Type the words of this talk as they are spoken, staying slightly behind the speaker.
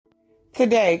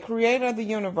Today, creator of the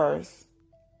universe,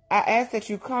 I ask that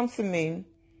you come to me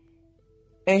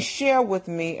and share with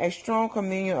me a strong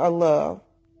communion of love.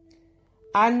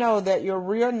 I know that your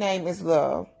real name is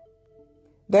love,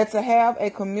 that to have a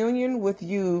communion with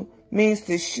you means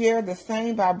to share the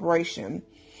same vibration,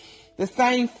 the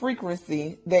same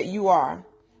frequency that you are,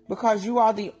 because you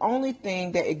are the only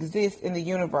thing that exists in the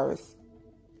universe.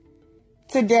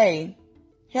 Today,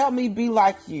 help me be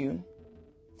like you,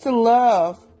 to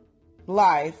love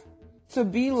life, to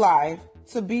be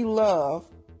love.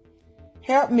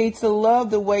 Help me to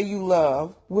love the way you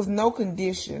love, with no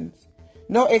conditions,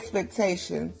 no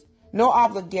expectations, no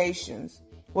obligations,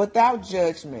 without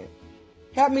judgment.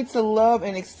 Help me to love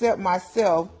and accept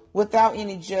myself without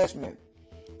any judgment,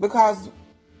 because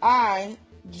I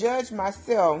judge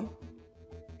myself.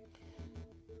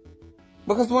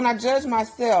 Because when I judge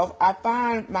myself, I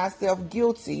find myself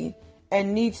guilty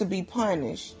and need to be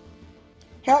punished.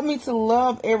 Help me to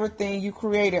love everything you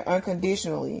created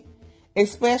unconditionally,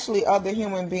 especially other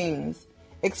human beings,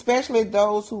 especially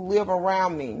those who live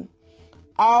around me,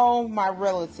 all my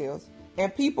relatives,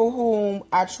 and people whom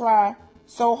I try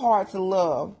so hard to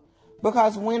love,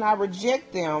 because when I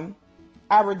reject them,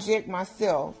 I reject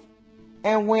myself.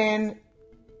 And when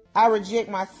I reject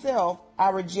myself, I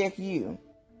reject you.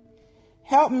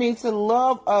 Help me to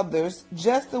love others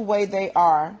just the way they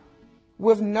are,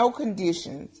 with no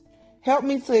conditions. Help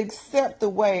me to accept the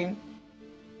way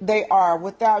they are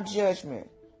without judgment,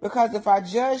 because if I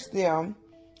judge them,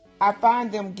 I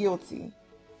find them guilty.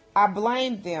 I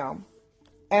blame them,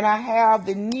 and I have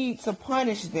the need to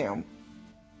punish them.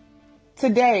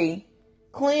 Today,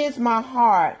 cleanse my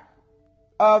heart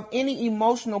of any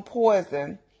emotional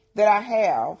poison that I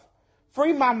have.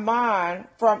 Free my mind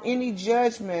from any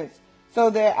judgments so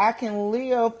that I can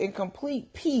live in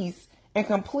complete peace and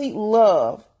complete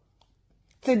love.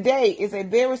 Today is a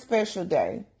very special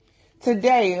day.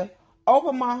 Today,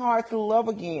 open my heart to love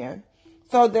again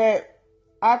so that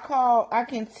I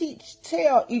can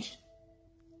tell each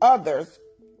others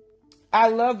I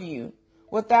love you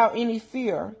without any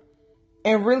fear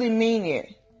and really mean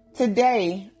it.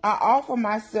 Today, I offer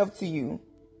myself to you.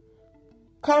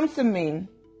 Come to me.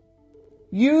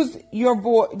 Use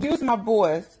my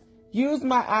voice, use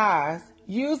my eyes,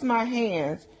 use my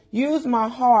hands, use my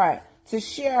heart to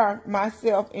share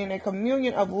myself in a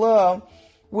communion of love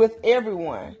with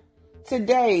everyone.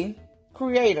 Today,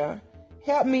 Creator,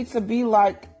 help me to be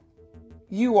like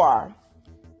you are.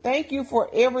 Thank you for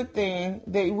everything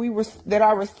that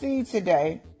I received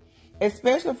today,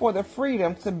 especially for the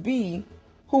freedom to be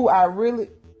who I really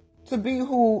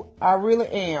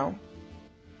am.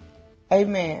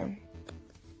 Amen.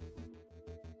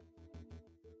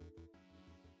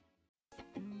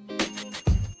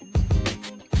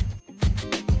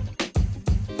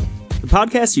 The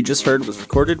podcast you just heard was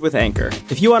recorded with Anchor.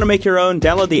 If you want to make your own,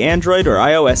 download the Android or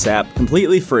iOS app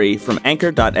completely free from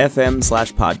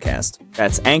anchor.fm/podcast.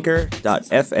 That's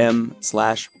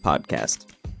anchor.fm/podcast.